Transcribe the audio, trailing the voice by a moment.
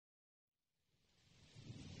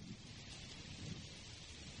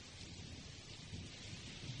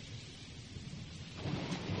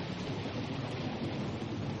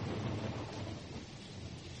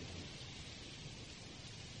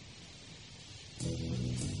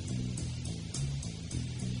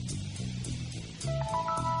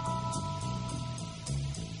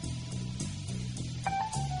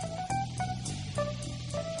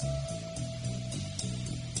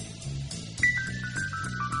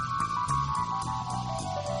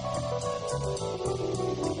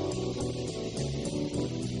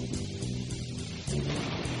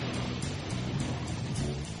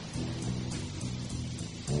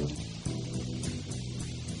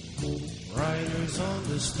Riders on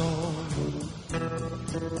the storm.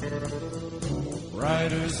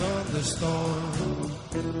 Riders on the storm.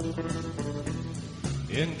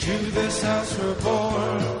 Into this house we're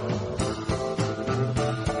born.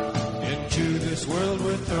 Into this world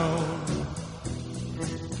we're thrown.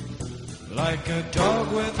 Like a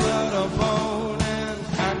dog without a bone, an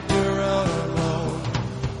actor out alone.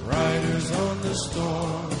 Riders on the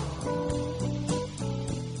storm.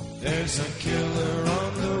 There's a killer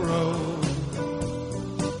on the road.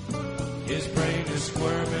 His brain is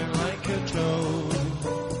squirming like a toad.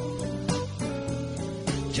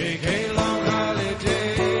 Take a long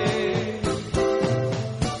holiday.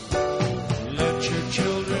 Let your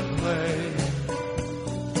children play.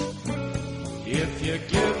 If you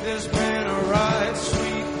give this man a ride,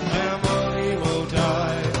 sweet family will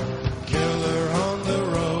die. Killer on the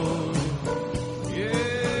road. Yeah.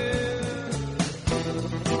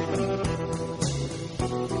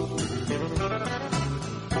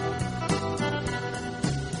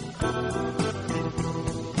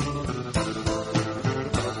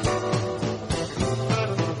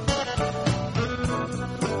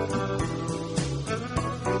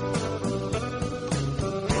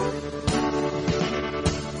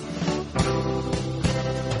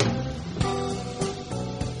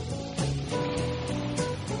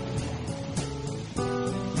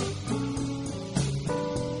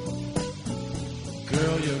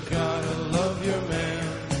 Girl, you gotta love your man.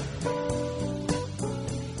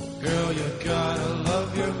 Girl, you gotta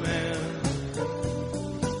love your man.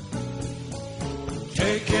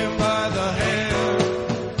 Take him by the hand.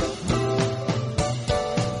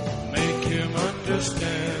 Make him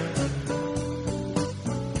understand.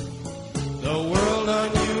 The world on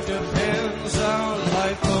you depends. Our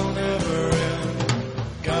life will never end.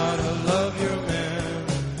 Gotta love your man.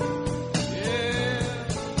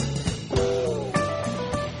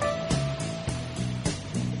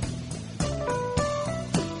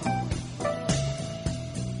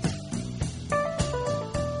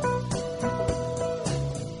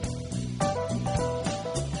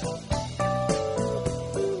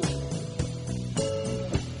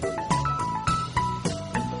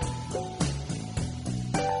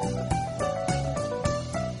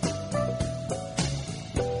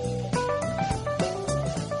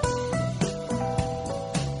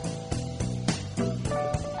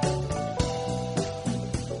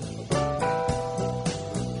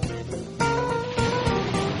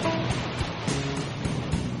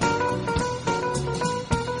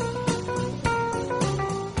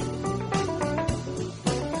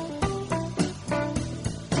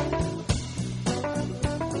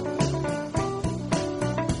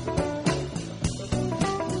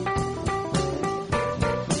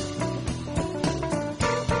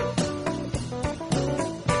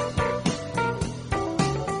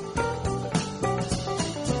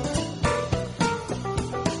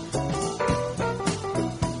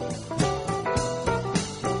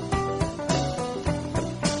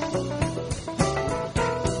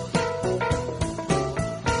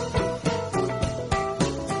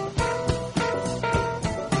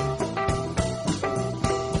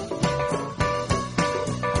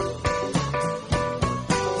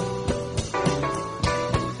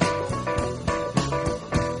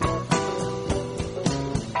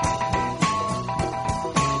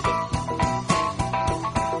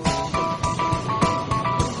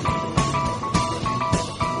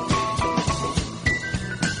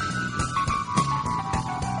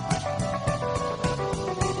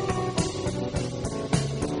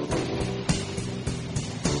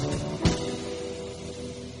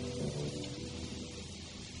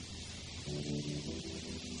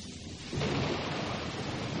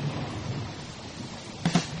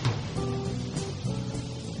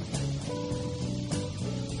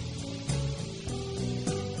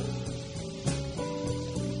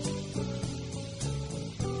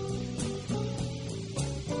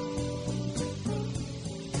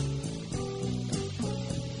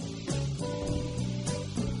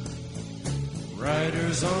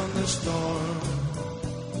 Riders on the storm.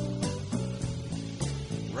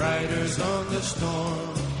 Riders on the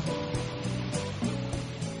storm.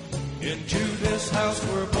 Into this house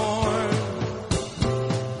we're born.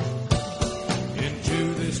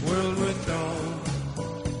 Into this world we're thrown.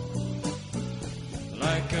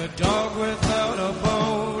 Like a dog without a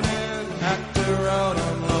bone, an actor out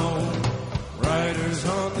on loan. Riders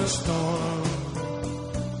on the storm.